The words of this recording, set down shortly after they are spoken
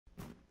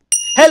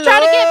Hello,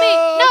 trying to get me.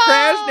 No!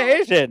 Crash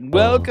Nation.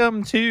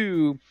 Welcome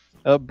to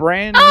a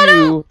brand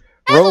new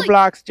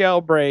Roblox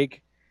jailbreak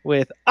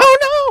with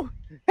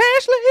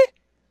Ashley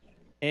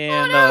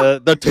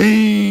and the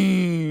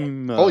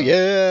team. Oh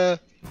yeah.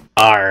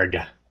 Arg.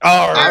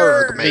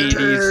 Arg,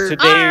 ladies.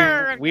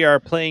 Today we are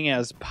playing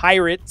as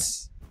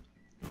pirates,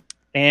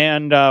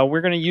 and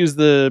we're gonna use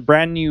the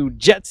brand new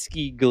jet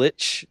ski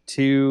glitch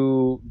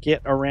to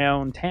get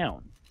around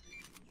town.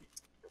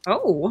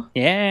 Oh.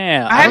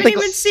 Yeah. I haven't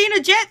even seen a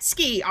jet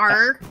ski,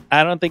 Arg.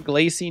 I don't think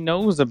Lacie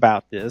knows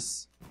about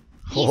this.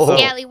 You Oh.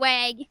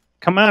 scallywag.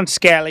 Come on,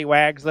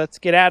 scallywags. Let's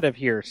get out of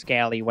here,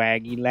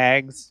 scallywaggy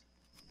lags.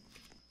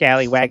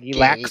 Scallywaggy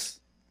lacks.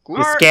 You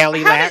Arg,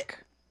 scallylack.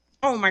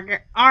 Oh my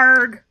god.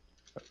 Arg.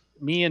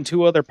 Me and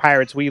two other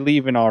pirates, we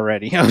leaving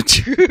already.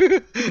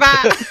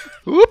 Bye.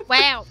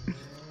 Wow.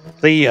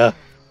 See ya.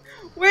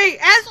 Wait,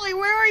 Ashley,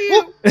 where are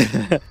you?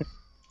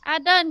 I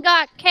done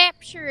got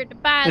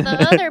captured by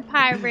the other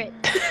pirate.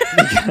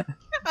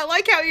 I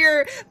like how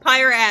your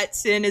pirate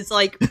accent is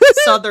like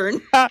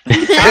southern. I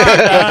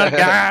done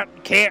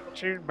got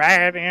captured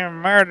by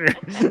them murder.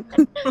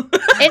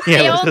 It's Yeah,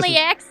 the let's only listen.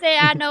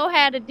 accent I know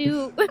how to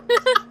do.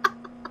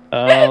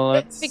 Oh,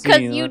 let's Because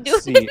see. you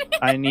Let's do see.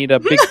 I need a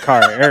big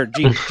car. Or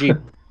Jeep.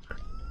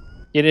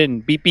 Get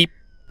in. Beep, beep.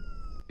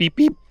 Beep,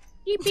 beep.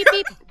 Beep, beep,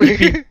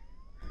 beep.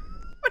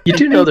 You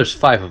do know there's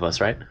 5 of us,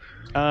 right?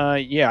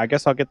 Yeah, I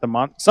guess I'll get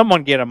the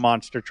someone get a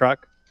monster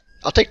truck.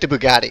 I'll take the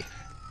Bugatti.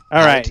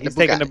 All right, take the he's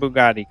taking the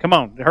Bugatti. Come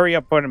on, hurry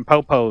up for them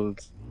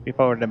popos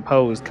before them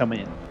poes come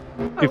in.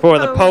 Before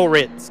the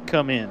pirates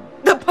come in.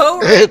 The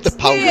pirates. The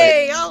pirates.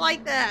 Yay, I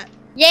like that.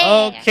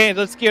 Yeah. Okay,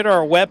 let's get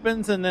our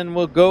weapons and then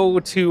we'll go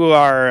to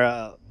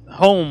our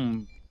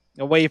home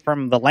away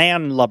from the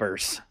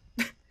landlubbers.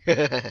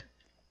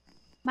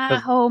 My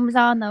home's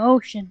on the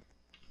ocean.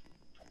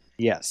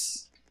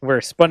 Yes, where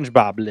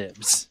SpongeBob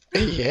lives.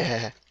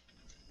 Yeah.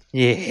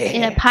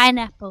 In a Yeah.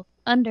 pineapple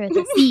under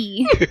the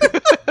sea.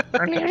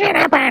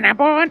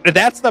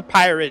 That's the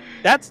pirate.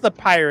 That's the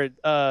pirate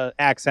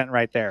accent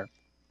right there.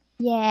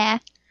 Yeah.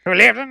 Who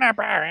lives in a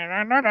pirate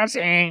under the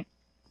sea?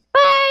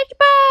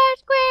 SpongeBob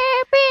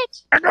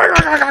SquarePants.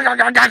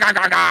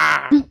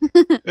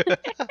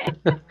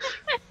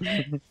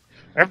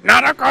 If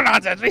nautical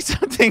nonsense, be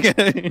something.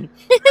 Then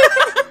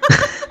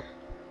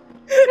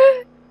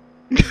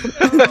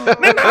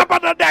hop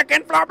on the deck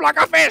and flop like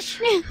a fish.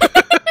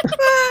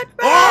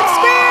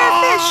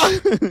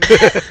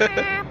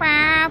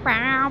 Bow,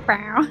 bow,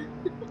 bow.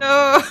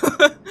 No.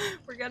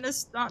 We're gonna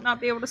not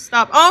be able to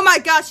stop. Oh my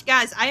gosh,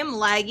 guys, I am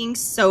lagging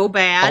so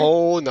bad.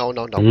 Oh no.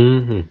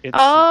 Mm-hmm.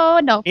 Oh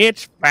no.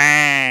 It's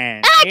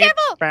fine. Ah, It's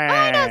careful!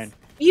 fine.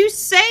 You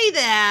say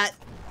that,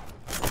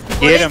 but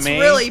Get him, it's man.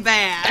 really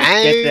bad.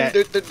 Dang, that.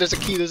 there's a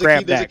key. There's a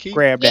Grab key. There's a that. key.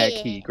 Grab that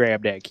Yeah. key.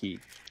 Grab that key.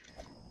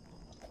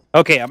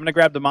 Okay, I'm gonna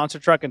grab the monster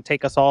truck and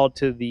take us all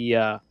to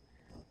the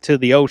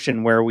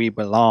ocean where we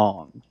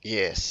belong.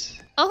 Yes.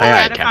 Oh, We Aye, aye,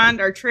 gotta Captain.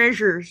 find our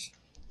treasures.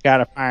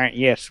 Gotta find.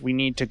 Yes, we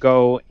need to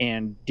go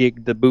and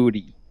dig the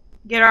booty.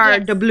 Get our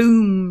Yes.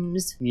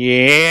 doubloons.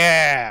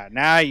 Yeah,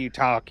 now you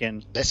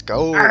talking. Let's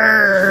go.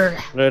 Arr.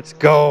 Let's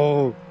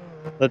go.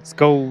 Let's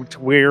go to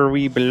where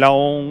we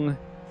belong.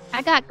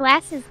 I got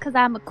glasses because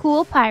I'm a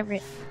cool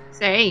pirate.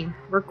 Same.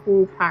 We're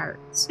cool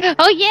pirates.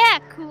 Oh yeah,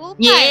 cool pirate.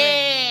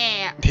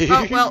 Yeah.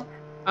 Oh well.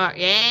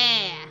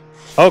 Yeah.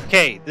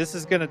 Okay, this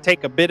is gonna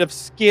take a bit of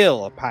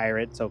skill,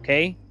 pirates.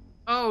 Okay,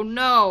 Oh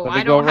no, so I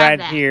we go don't have right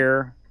that.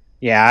 here.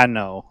 Yeah, I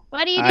know.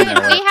 What are you I doing?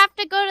 know it. We have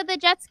to go to the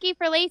jet ski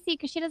for Lacie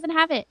because she doesn't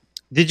have it.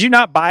 Did you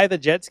not buy the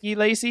jet ski,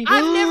 Lacie?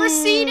 I've never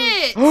seen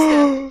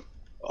it.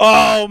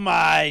 Oh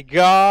my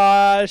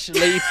gosh,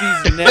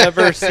 Lacey's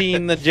never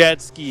seen the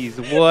jet skis.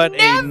 What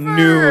Never. a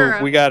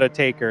noob! We gotta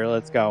take her.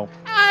 Let's go.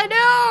 I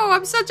know.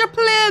 I'm such a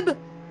pleb.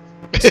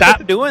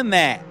 Stop doing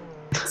that.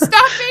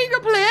 Stop being a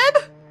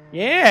pleb.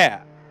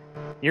 Yeah,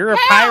 you're a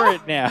Hell.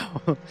 pirate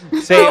now.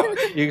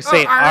 You can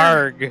say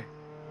arg.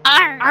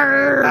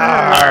 Arr.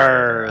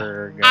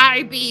 Arg.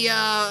 I be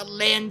a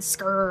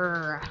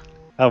Lensker.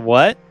 A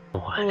what?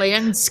 What?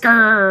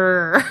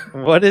 Lensker.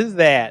 What is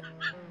that?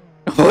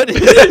 What is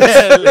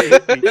that,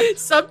 Lacie?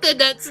 Something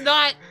that's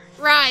not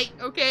right,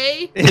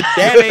 okay?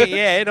 That ain't,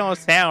 yeah, it don't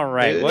sound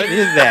right. What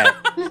is that?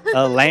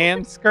 A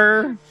land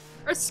skir?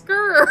 A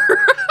skir.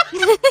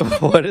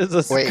 What is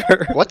a Wait,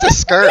 skir? what's a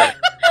skirt?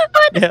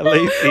 Yeah,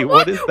 Lacie,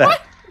 what is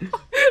that? No,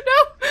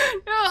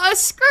 a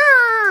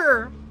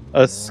skir.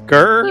 A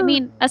skir? You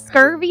mean a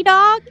scurvy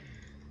dog?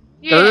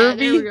 Yeah, there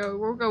Scurvy? we go.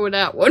 We'll go with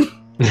that one.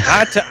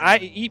 I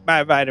eat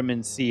my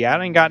vitamin C.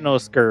 I ain't got no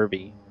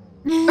scurvy.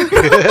 You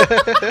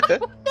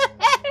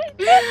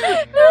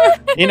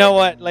know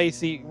what,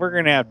 Lacie? We're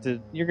gonna have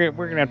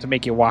to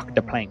make you walk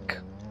the plank.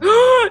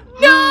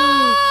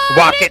 No!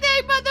 Walk it.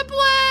 Anything but the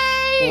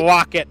plane!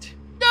 Walk it.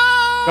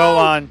 No! Go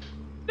on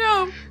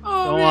No!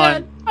 Oh, Go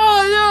man. on.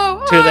 Oh,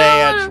 no! to the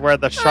Oh, edge where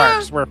the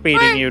sharks were feeding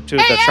wait. you to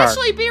Hey, the sharks.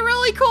 Ashley, be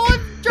really cool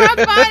and drop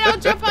by and I'll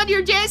jump on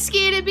your jet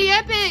ski and it'd be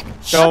epic.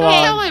 Go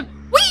on. Tell him.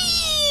 Whee!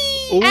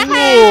 Ooh.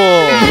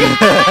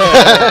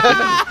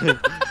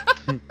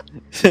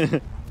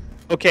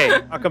 Okay,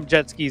 how come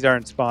jet skis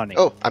aren't spawning?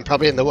 Oh, I'm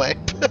probably in the way.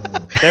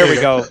 There we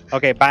go.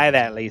 Okay, buy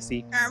that,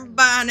 Lacie. I'm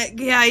buying it.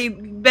 Yeah, you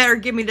better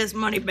give me this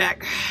money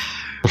back.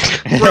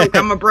 Broke.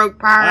 I'm a broke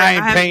pirate. I I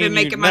ain't haven't paying been you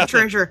making my nothing.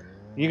 treasure.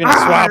 You're gonna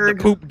swap the Arg.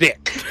 poop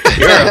dick.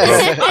 You're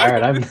a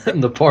pirate.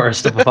 I'm the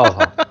poorest of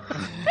all.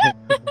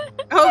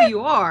 Oh,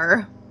 you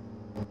are?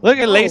 Look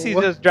at Lacey's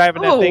Oh. just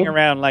driving that thing Oh.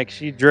 around like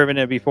she's driven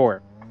it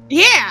before.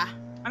 Yeah.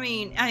 I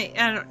mean, I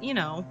don't, you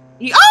know.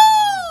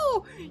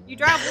 You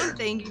drive one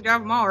thing, you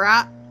drive them all,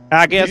 right?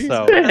 I guess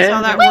so. That's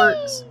how that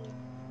works.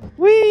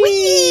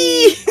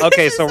 Whee!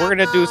 Okay, This so is we're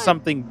gonna do fun.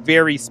 something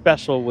very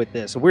special with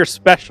this. We're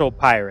special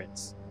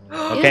pirates.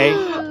 Okay.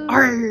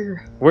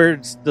 Arr. We're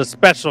the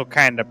special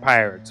kind of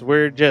pirates.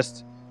 We're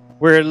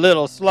a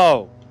little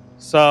slow.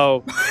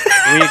 So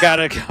we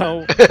gotta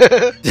go.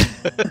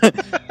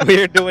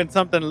 We're doing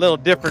something a little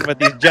different with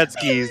these jet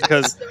skis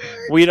because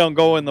we don't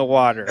go in the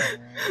water.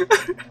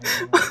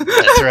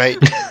 That's right.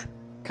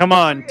 Come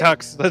on,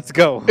 Tux, let's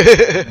go.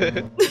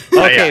 Aye,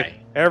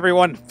 Okay,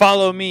 everyone,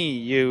 follow me,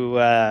 you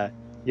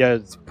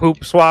poop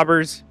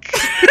swabbers.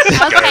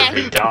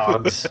 Scurvy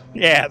dogs.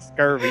 Yeah,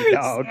 scurvy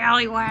dog.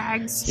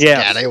 Scallywags.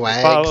 Yeah,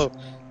 Scallywags.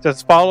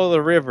 just follow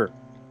the river.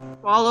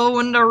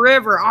 Following the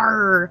river.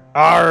 Arr.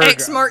 Arrgh.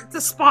 X marked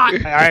the spot.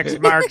 X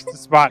marks the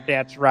spot.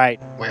 That's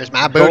right. Where's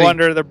my booty? Go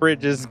under the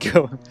bridges.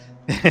 Go.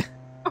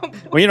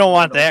 We don't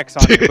want the X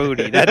on your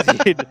booty. That's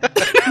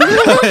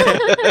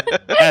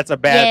that's a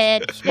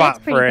bad Yeah, spot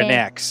that's pretty for an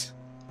bad. X,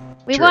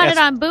 We True. want it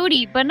on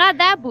booty, but not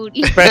that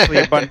booty.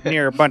 especially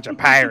near a bunch of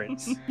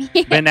pirates.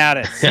 Been out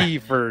at sea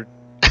for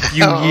a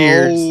few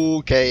years.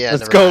 Okay, yeah.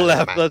 Let's never go mind, never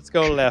left. mind. Let's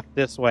go left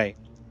this way.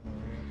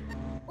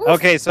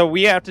 Okay, so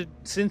we have to,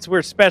 since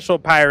we're special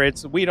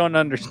pirates, we don't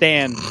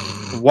understand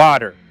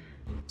water.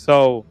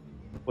 So,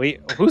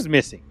 who's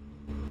missing?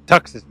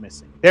 Tux is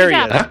missing. There he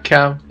Good is.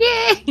 Okay.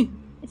 Yay.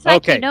 It's like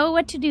Okay. you know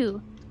what to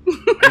do.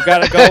 You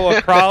gotta go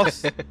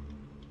across,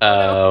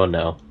 Oh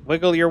no.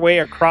 wiggle your way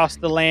across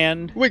the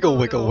land. Wiggle,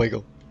 wiggle,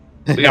 wiggle.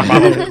 We got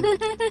problem.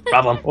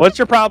 Problem. What's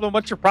your problem?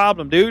 What's your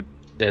problem, dude?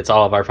 It's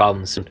all of our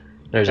problems.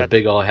 There's a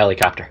big old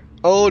helicopter.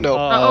 Oh no.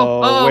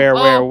 Oh, where?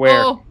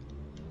 Oh.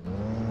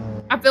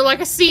 I feel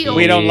like a seal.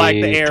 We don't like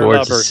the air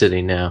towards the lovers.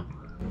 city now.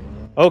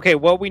 Okay,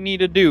 what we need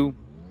to do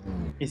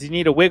is you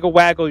need to wiggle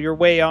waggle your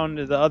way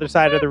onto the other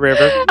side of the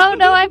river. Oh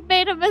no, I've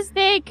made a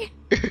mistake.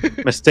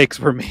 Mistakes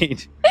were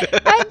made.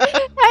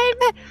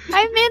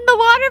 I'm in the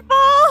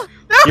waterfall.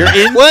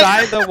 You're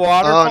inside the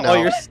waterfall. Oh, no. Oh,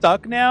 you're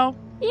stuck now?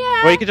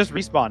 Yeah. Well, you can just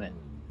respawn it.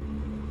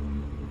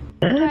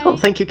 I don't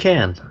think you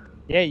can.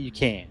 Yeah, you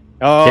can.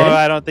 Oh, Yeah?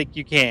 I don't think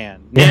you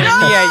can.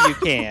 Yeah, you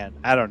can.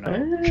 I don't know.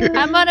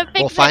 I'm gonna fix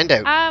it. We'll find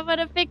out. I'm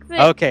gonna fix it.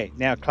 Okay,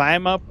 now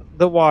climb up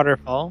the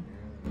waterfall.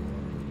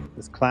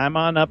 Just climb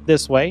on up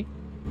this way.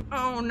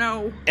 Oh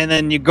no. And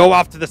then you go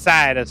off to the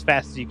side as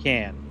fast as you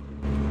can.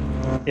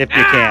 If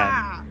you can.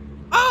 Ah.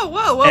 Oh,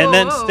 whoa. And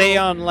then whoa. stay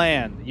on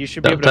land. You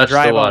should be Don't able to touch the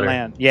drive on water.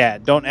 land. Yeah,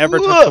 don't ever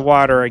touch Whoa. the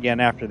water again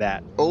after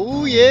that.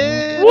 Oh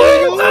yeah.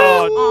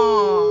 Oh,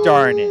 Oh.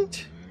 darn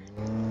it.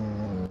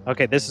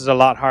 Okay, this is a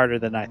lot harder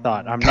than I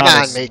thought. Come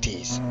on,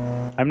 mateys.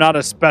 I'm not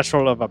as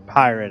special of a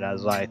pirate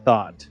as I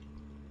thought.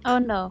 Oh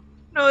no.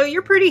 No,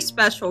 you're pretty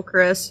special,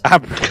 Chris.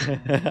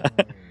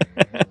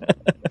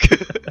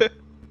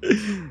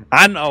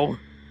 I know.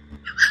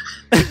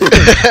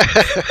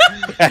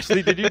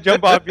 Ashley, did you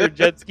jump off your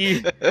jet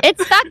ski?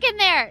 It's stuck in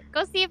there.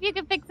 Go see if you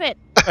can fix it.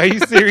 Are you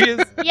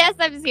serious? Yes,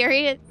 I'm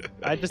serious.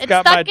 I just It's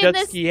got my stuck in jet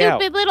this ski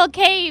out. stupid little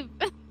cave.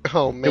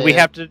 Oh man. Do you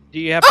have to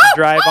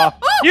drive off?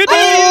 You did.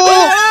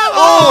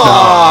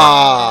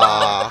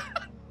 Oh!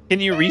 Can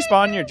you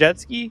respawn your jet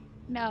ski?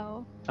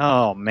 No.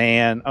 Oh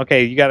man.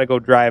 Okay, you got to go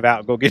drive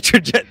out. Go get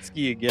your jet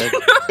ski again.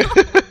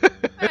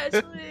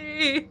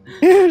 Ashley.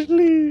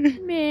 Ashley.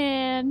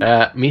 Man.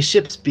 Me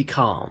ships be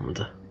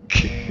calmed.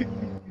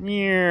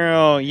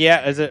 Meow.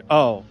 Yeah. Is it?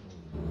 Oh.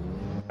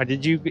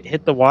 Did you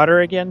hit the water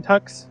again,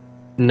 Tux?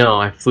 No,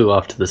 I flew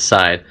off to the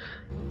side.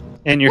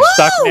 And you're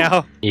stuck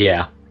now.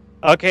 Yeah.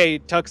 Okay,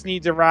 Tux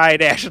needs a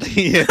ride,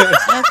 Ashley.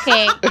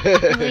 Okay.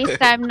 At least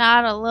I'm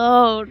not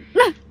alone.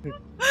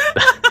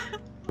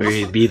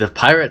 We be the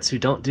pirates who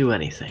don't do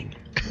anything.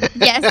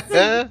 Yes.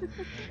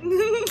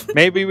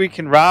 Maybe we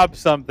can rob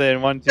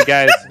something once you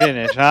guys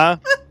finish, huh?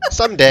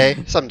 Someday.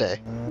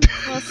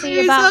 We'll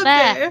see about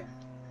that.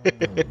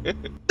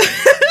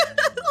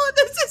 Oh,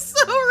 this is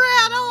so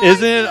rad. I like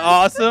Isn't it this.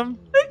 awesome?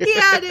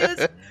 Yeah, it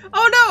is.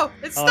 Oh no,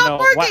 it Oh stopped no,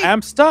 working.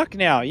 I'm stuck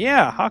now.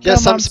 Yeah, how come Yeah,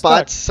 some I'm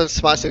spots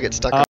you'll get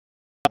stuck on.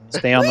 stuck?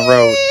 Stay on the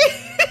road.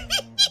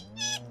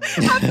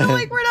 I feel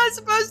like we're not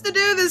supposed to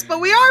do this, but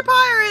we are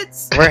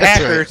pirates. We're That's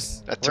right.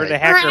 hackers. That's We're right. the We're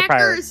hacker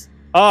pirates.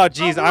 Oh,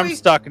 jeez, Oh, I'm boy.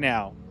 stuck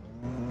now.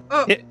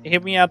 Oh,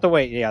 Hit me out the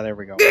way. Yeah, there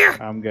we go. Yeah.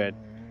 I'm good.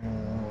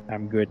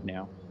 I'm good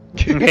now.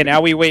 Okay,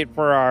 now we wait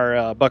for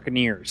our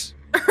Buccaneers.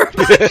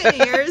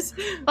 Buccaneers.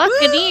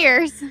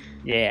 Buccaneers.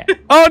 Yeah.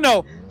 Oh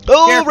no!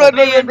 Oh,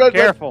 Careful, run.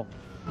 Careful.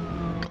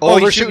 Oh,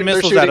 he's they're shooting shooting, they're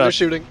missiles shooting, at they're us.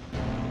 shooting.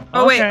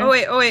 Oh wait,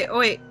 Okay. oh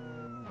wait.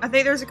 I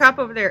think there's a cop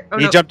over there. Oh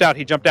He no. jumped out.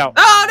 He jumped out.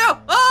 Oh no!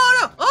 Oh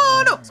no!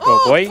 Oh no! Let's go,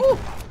 boy. Ooh.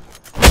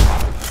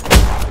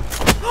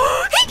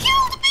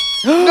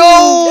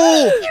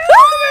 No!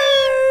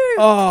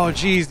 Oh,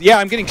 jeez. Yeah,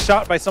 I'm getting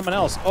shot by someone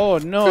else. Oh,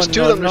 no, There's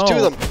two no, of them. There's two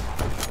of them.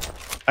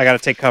 I gotta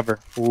take cover.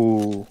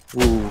 Ooh,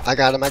 ooh. I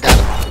got him. I got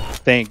him.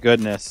 Thank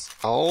goodness.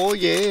 Oh,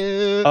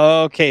 yeah.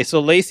 Okay,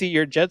 so Lacie,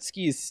 your jet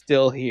ski is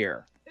still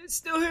here. It's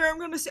still here. I'm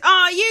gonna say.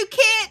 Oh, you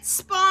can't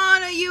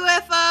spawn a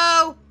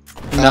UFO.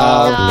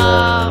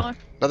 No.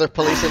 Another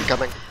police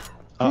incoming.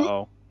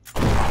 Uh-oh.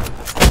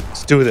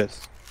 Let's do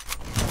this.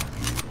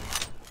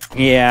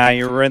 Yeah,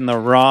 you're in the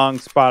wrong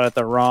spot at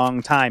the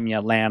wrong time, you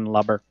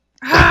landlubber.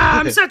 Ah,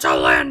 I'm such a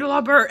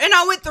landlubber, and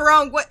I went the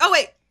wrong way. Oh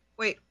wait,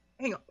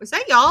 hang on. Was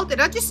that y'all? Did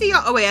I just see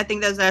y'all? Oh wait, I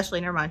think that was Ashley.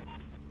 Never mind.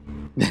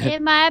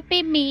 It might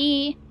be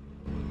me.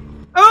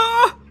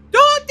 Oh,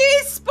 don't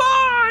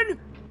despawn!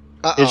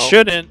 Uh-oh. It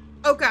shouldn't.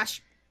 Oh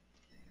gosh.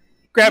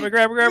 Grab it.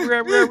 Yeah,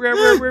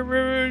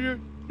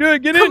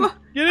 get in. Come on.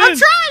 Get in. I'm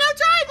trying.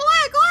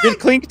 Get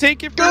Clink,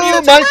 take it.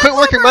 No, mine quit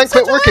working. Mine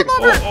quit working.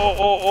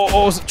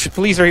 Oh,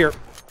 police are here.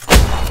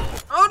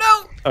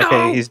 Oh no.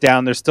 Okay, No. he's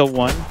down. There's still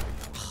one.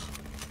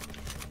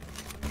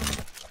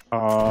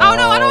 Oh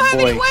no, I don't have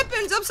boy. any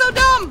weapons. I'm so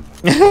dumb.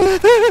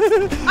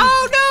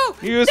 Oh no.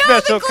 You a No,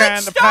 special the glitch kind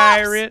of stops.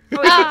 pirate. Oh,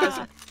 wait, it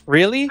doesn't.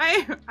 Really?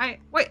 I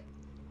wait.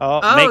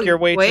 Oh, make your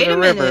way to wait the a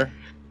minute. river.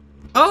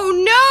 Oh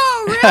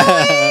no,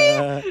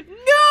 really?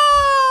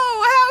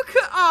 No! How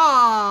could?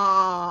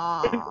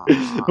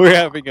 Aww. We're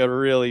having a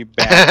really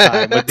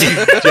bad time with these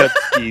jet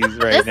skis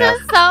right This now.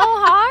 is so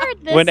hard.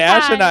 This When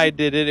Ash and time. I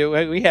did it,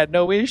 we had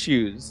no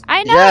issues.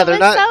 I know, Yeah, it they're was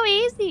not- so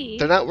easy.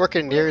 They're not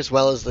working near as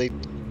well as they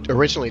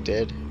originally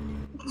did.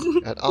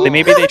 At all.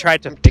 Maybe they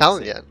tried to I'm fix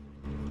telling it. you.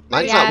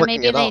 Mine's yeah, not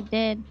working maybe at they all.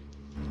 did.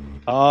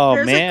 Oh,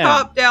 There's man. a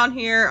cop down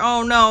here.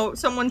 Oh no,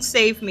 someone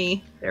save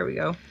me. There we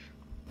go.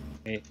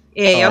 Hey.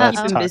 Yeah, Oh, I'll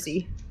that's keep him Tux.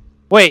 busy.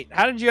 Wait,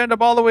 how did you end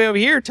up all the way over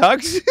here,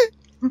 Tux?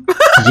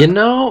 You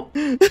know,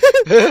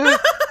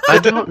 I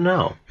don't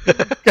know.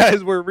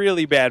 Guys, we're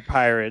really bad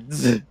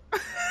pirates. And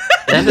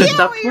it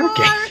stopped we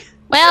working. are.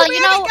 Well, we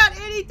you know, haven't got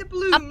any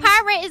doubloons. a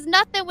pirate is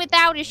nothing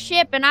without a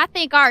ship, and I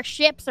think our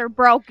ships are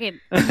broken.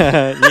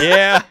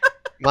 Yeah,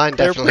 Mine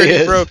they're definitely pretty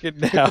is. broken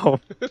now.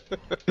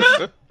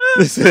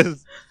 This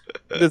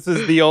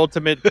is the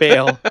ultimate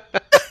fail.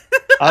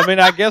 I mean,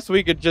 I guess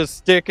we could just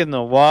stick in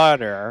the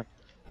water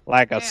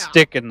like a Yeah.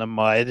 stick in the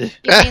mud.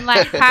 You mean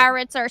like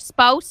pirates are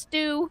supposed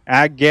to?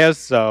 I guess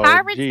so.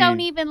 Pirates Gee. don't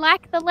even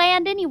like the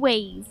land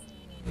anyways.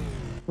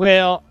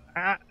 Well,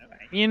 I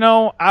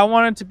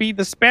wanted to be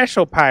the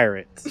special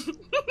pirates.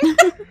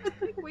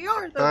 We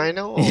are though. I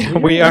know.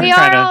 we are We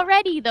kind are of.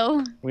 already,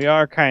 though. We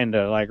are kind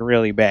of like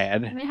really I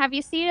bad. mean, have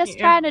you seen us Yeah.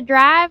 trying to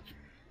drive?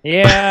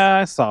 Yeah,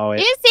 I saw Do it.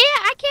 you see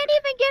it? I can't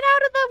even get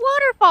out of the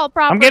waterfall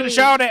properly. I'm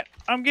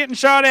getting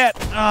shot at.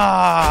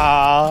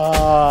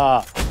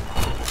 Ah!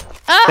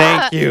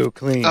 Thank you,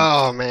 Clean.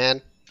 Oh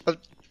man.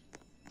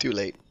 Too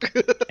late.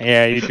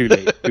 Yeah, you're too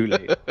late. Too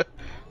late.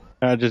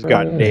 I just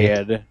got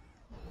dead.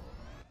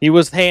 He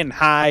was hand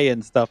high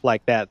and stuff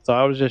like that, so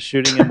I was just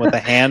shooting him with a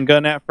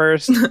handgun at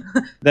first.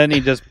 Then he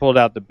just pulled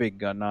out the big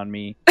gun on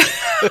me.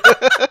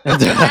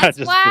 That's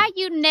why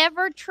you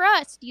never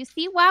trust. You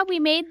see why we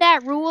made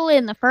that rule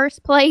in the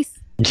first place?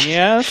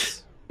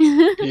 Yes.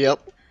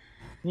 Yep.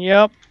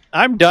 Yep.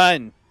 I'm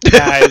done,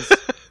 guys.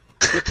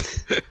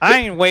 I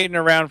ain't waiting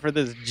around for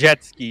this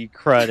jet ski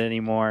crud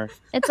anymore.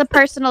 It's a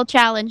personal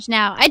challenge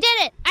now. I did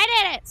it!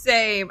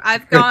 Same.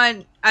 I've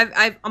gone.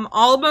 I'm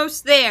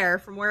almost there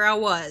from where I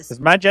was. Is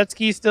my jet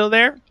ski still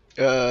there?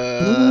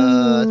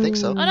 I think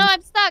so. Oh no,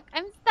 I'm stuck.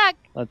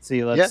 Let's see.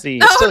 Yeah. Let's see.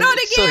 No, Still- not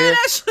it's still again, here.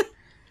 Ashley.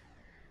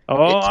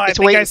 Oh, It's I think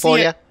waiting I see for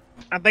it. you.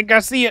 I think I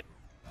see it.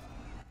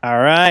 All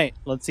right.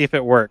 Let's see if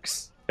it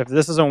works. If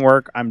this doesn't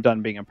work, I'm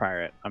done being a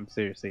pirate. I'm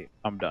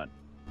done.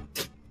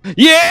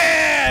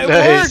 Yeah, it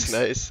works.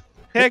 Nice.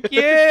 Heck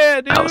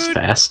yeah, dude. That was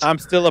fast. I'm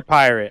still a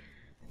pirate.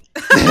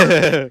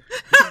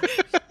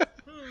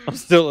 I'm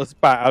still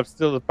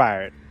a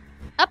pirate.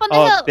 Up on the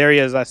Oh, hill. there he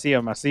is. I see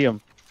him. Let's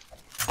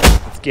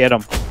get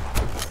him.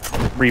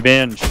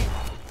 Revenge.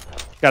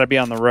 Got to be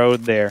on the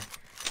road there.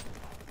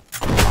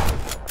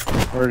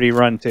 Where did he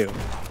run to?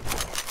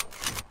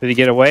 Did he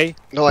get away?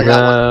 No, I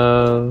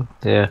got one.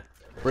 Yeah.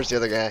 Where's the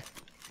other guy? He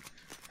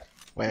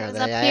Where was they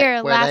up at?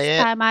 here Where last they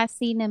at? time I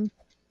seen him.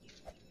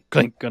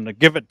 Clink gonna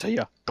give it to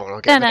you. Going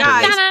on, get Dun-dun.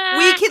 back to Guys,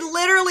 me. we can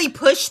literally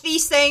push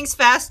these things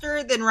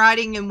faster than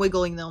riding and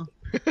wiggling them.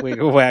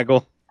 Wiggle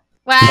waggle.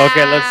 Wow.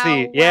 Okay, let's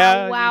see.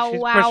 Yeah, Wow, she's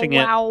wow, pushing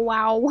it.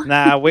 wow.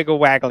 Nah, wiggle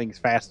waggling's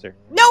faster.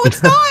 No,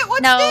 it's not.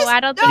 What's No, this? I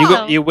don't No. think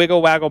so. You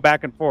wiggle waggle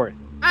back and forth.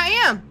 I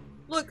am.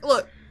 Look.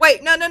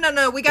 Wait, no.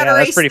 We gotta Yeah,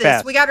 that's race pretty this.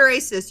 fast. We gotta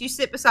race this. You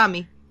sit beside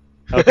me.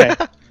 Okay.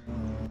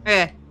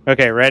 Okay.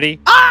 Okay, ready?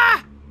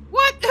 Ah!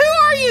 What? Who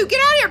are you? Get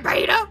out of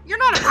here, Beta. You're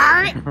not a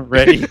pirate.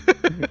 Ready?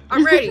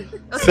 I'm ready.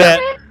 Let's Set.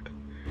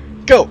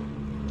 Go.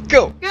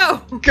 Go.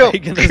 go. Go. Are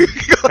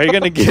you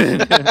gonna get in?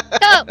 Go.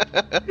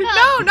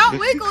 No, not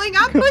wiggling.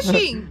 I'm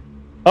pushing.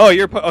 Oh,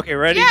 you're okay.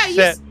 Ready? Yeah, you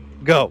Set.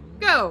 Go.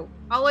 Go.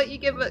 I'll let you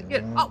give it.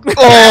 Get. Oh.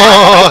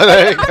 Oh,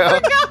 there you I go.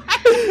 forgot.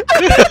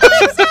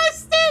 I'm so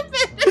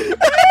stupid.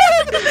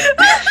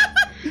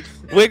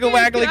 Wiggle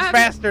waggling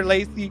faster,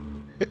 Lacie.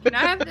 Can I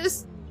have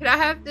this? Can I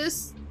have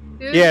this?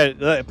 Dude?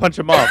 Yeah, punch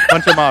him off.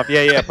 Punch him off.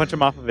 Yeah, punch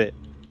him off of it.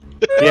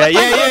 Yeah.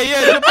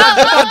 Jump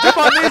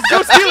on this.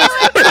 Don't steal it.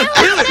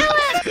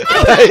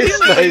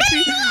 Nice.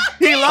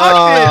 He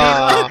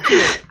locked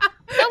it.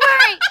 Don't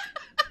worry.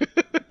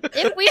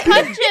 If we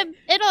punch him,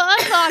 it'll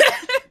unlock.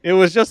 It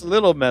was just a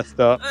little messed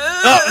up.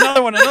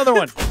 Oh, another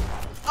one.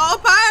 All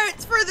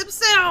pirates for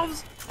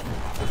themselves.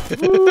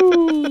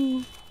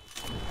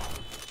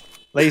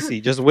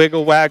 Lacie, just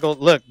wiggle waggle.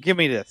 Look, give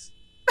me this.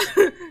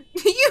 You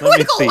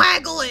wiggle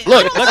waggle it.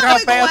 Look how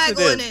wiggle fast it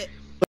waggling is.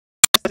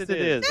 It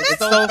is. It's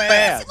so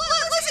fast. Look,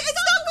 listen, it's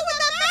not going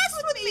that fast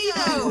with me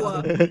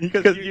though.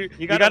 Because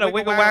you gotta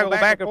wiggle waggle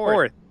back and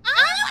forth. I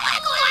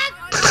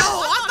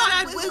thought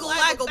I'd wiggle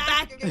waggle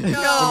back and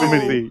Let me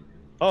no. see.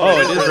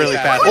 Oh, it is really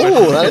fast.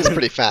 Oh, that is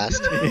pretty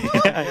fast.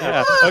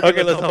 Yeah.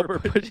 Okay, let's help her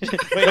push it.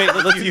 Wait,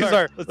 let's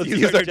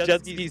use our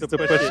jet skis to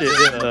push it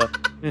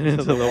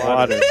into the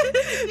water.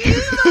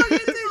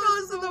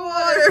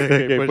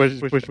 Okay, push.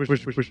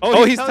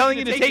 Oh, he's telling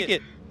you to take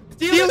it.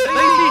 Steal it,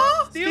 Lacie.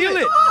 Steal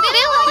it.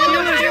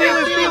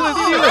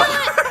 Steal it.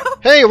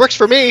 Hey, it works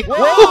for me. Whoa.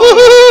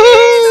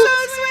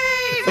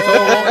 So it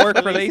won't work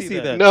for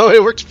Lacie then. No,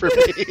 it works for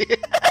me.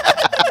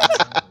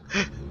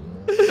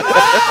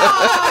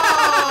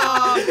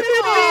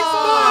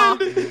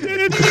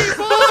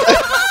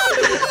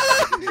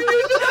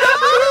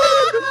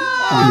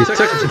 You took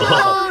the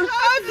ball.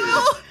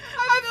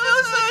 I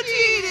feel so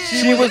cheated.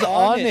 She was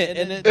on it,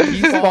 and it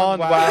despawned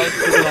while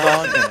she was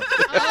on it.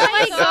 Oh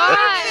my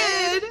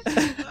god.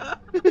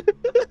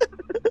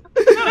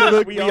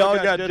 Look, we all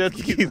got jet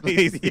skis,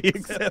 Lacie,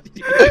 except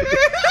you.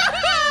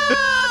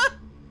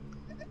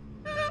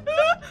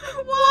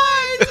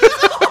 Why? This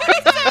is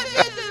always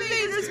happening to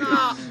me. This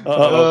not.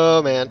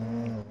 Oh man.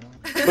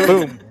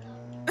 Boom.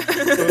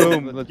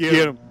 Let's get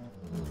him.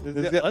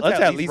 Let's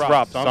at least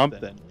drop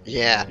something.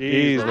 Yeah.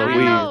 Jeez I Louise.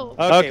 know.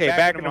 Okay,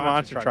 back to the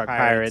monster truck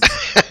pirates.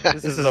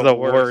 This is the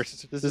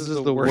worst. This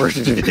is the worst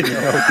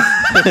video.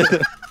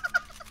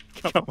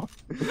 Come on,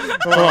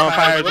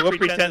 pirates. We'll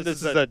pretend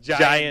this is a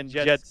giant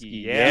jet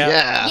ski.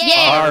 Yeah.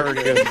 Yeah. Hard.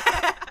 This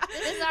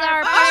is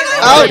our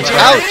Ouch!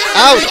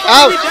 Ouch!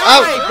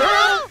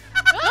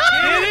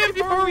 Get in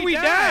before we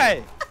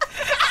die.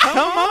 Come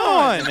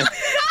on.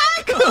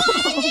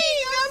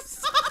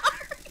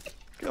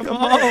 Come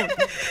on. Get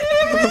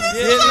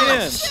in.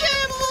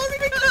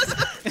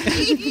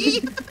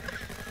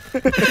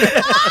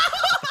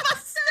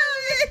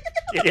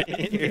 Get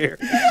in here.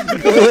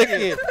 Click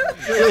it.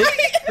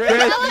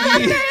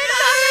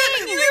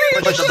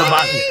 Push the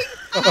button.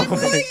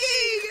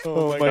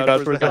 Oh my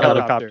God, where's the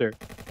helicopter?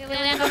 We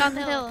landed on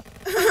the hill.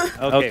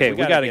 Okay,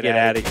 we gotta get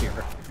out of here.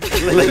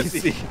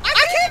 Lacie.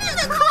 I can't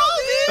even crawl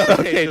in.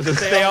 Okay, just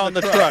stay on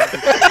the truck.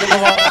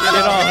 Come on,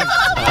 get on.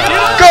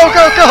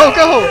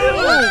 Go!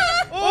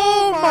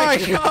 Oh my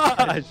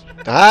gosh.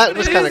 That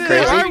was kind of Why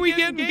crazy. are we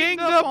getting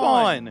ganged up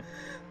on?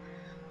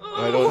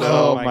 I don't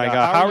Oh know. my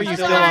God, how are you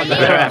still on the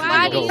Why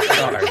track? do you I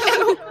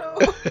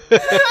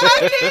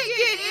can't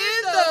get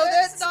in though.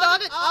 That's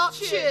not an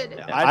option.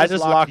 I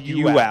just locked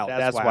you out.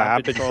 That's why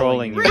I've been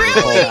trolling you the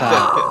whole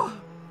time.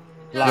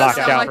 Locked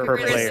out per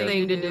player.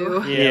 Thing to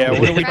do. Yeah,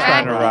 what are we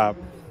trying to rob?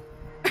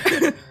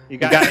 You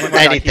got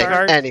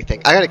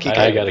Anything. I got a key I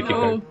card. got a key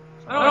card.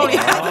 I don't even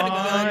have the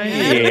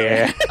gun.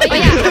 Yeah. Oh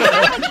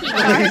yeah.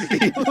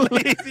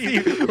 Lacie,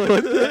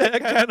 what's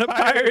that kind of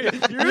pirate?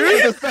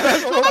 You're the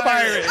special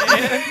pirate,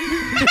 man.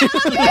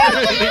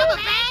 You're a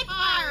bad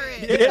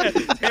pirate. Yeah,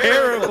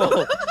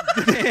 terrible.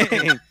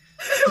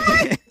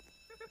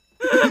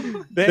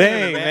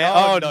 Dang, man.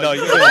 Oh no,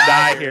 you're gonna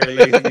die here,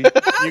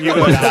 Lacie. You're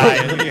gonna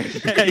die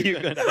here.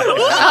 You're gonna die.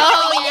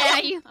 Oh yeah,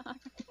 you are.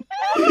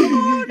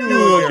 You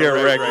will get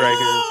wrecked right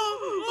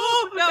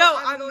No,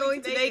 I'm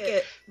going to make it.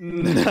 here.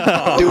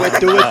 No. Do it.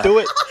 This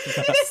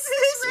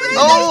really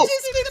Oh.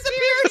 just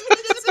disappearing.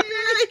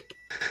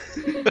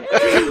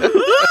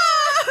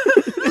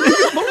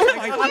 Oh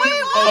my God.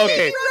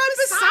 Okay. You run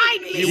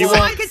beside me You so I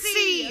won't- can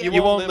see.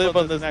 You won't live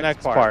on this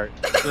next part.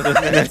 This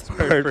next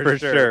part for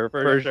sure.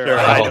 Oh,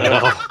 I know. no.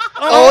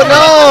 Oh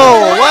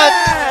no! What?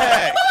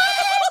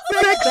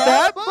 Fix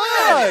that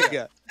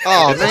bug!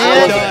 Oh It's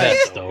man!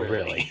 pets, though,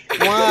 really. I'm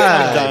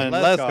Why? done.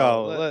 Let's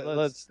go.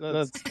 Let's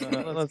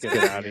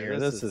get out of here.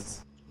 This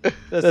is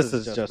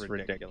just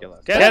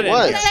ridiculous. Get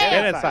What? in.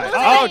 Get inside.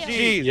 Oh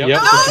jeez. Yep.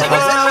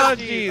 Oh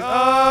jeez.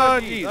 Oh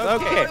jeez.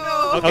 Okay.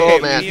 Okay. Oh,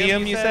 man.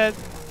 Museum, you said?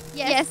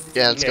 Yes.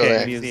 Yeah, let's go Okay,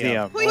 there.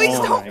 museum. Please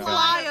Oh don't my God.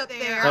 fly up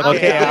there.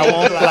 Okay, I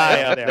won't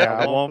fly up there.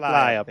 I won't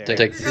fly up there.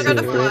 Take You're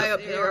gonna fly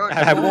up there. aren't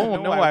you? I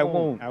won't. No, I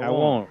won't. I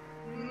won't.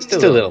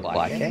 Still a little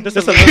black, eh? Just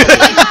a little.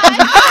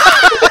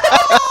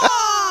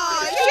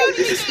 Oh, you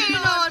can stand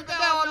on, but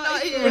now I'm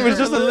not here. It was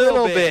just a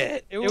little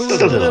bit. It was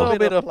just a little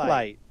bit of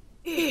flight.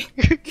 This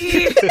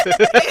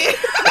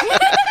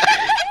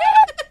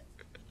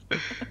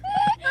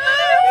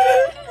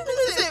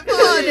isn't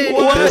fun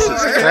anymore. This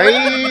is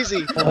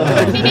crazy.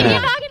 Can you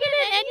not get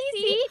an NEC?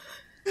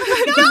 No, I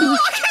can't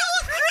look.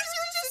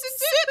 You're just in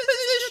sit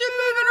position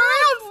moving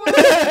around for me.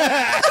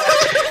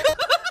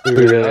 We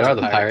really are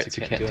the pirates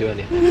who can't do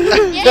anything.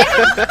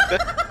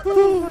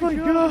 Oh my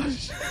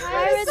gosh.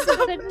 Pirates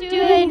couldn't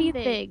do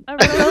anything. A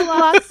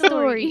Roblox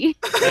story.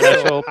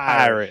 Special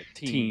pirate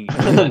team.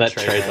 That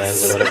trade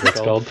lands or whatever it's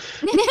called.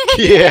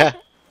 Yeah.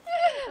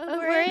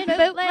 We're in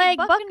bootleg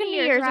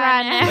Buccaneers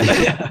right now.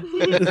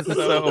 This is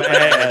so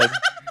bad.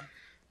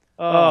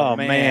 Oh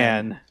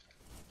man.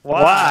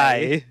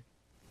 Why?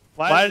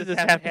 Why does this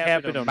have to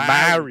happen on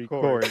my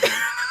recording?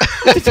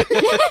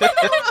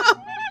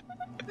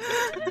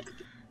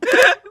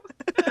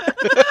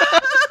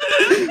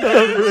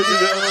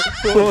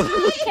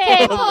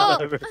 Okay, well,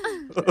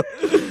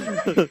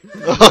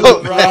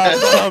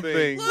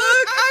 Something.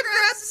 Look, I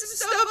grabbed some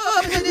stuff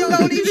up and they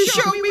don't even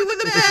show me with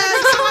the bag.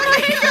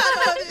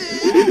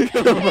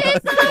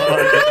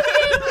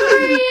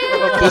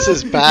 This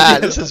is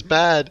bad. This is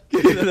bad. Oh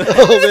man.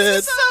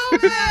 This is so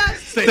bad.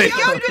 If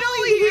y'all could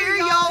only hear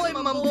y'all in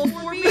mumble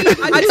for me,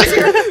 I just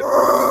hear.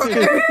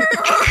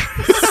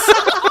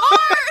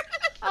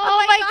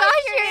 oh my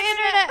gosh, your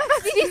internet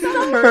must be so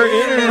Her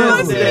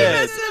internet's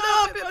dead.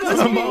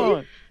 Come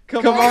on.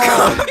 Come on.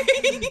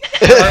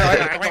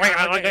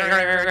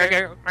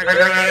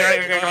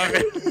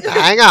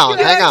 Hang on.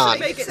 Hang on.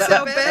 Make it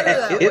sound better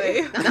that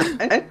way.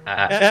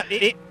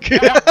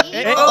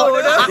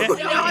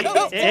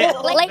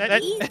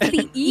 like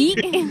easy.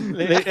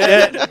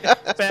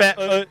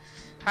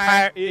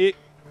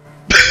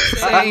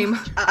 Same.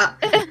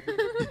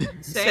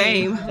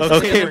 Same.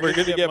 Okay, we're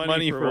gonna get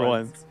money for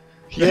once.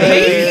 Maybe. I mean,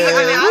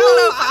 I don't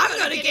know if I'm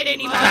gonna get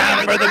any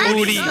money. For the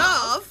booty.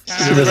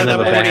 She doesn't have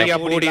a bag.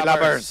 Booty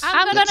lovers.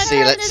 I'm gonna Let's see,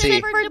 turn let's this see.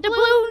 in for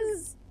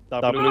doubloons.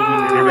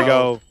 Here we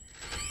go.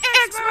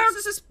 X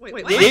versus. Wait,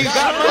 You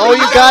got it. Oh,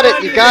 you got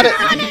it. You got it.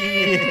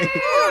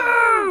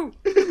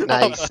 Woo!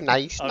 Nice.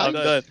 Nice. I'm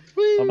Nice. done.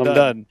 I'm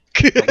done.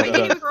 I'm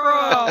done.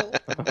 Bro.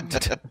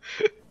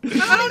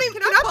 I don't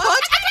even. Can I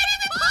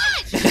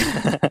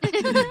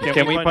punch?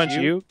 Can we punch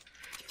you?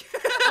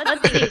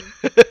 Let's see.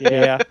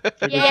 Yeah.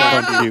 We're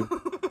Yeah. gonna punch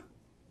you.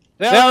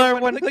 Now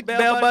everyone click the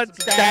bell button.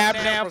 Subscribe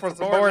now for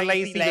some more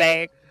Lacie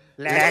lag.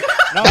 Lag.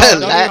 No,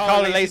 don't Lag.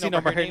 call her Lacie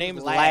no more. Her name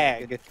is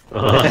Lag.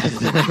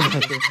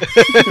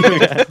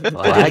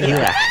 Laggy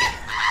lag.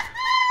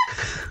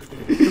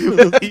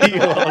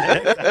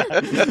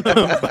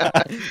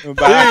 Bye.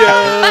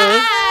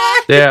 Bye.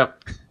 Yeah.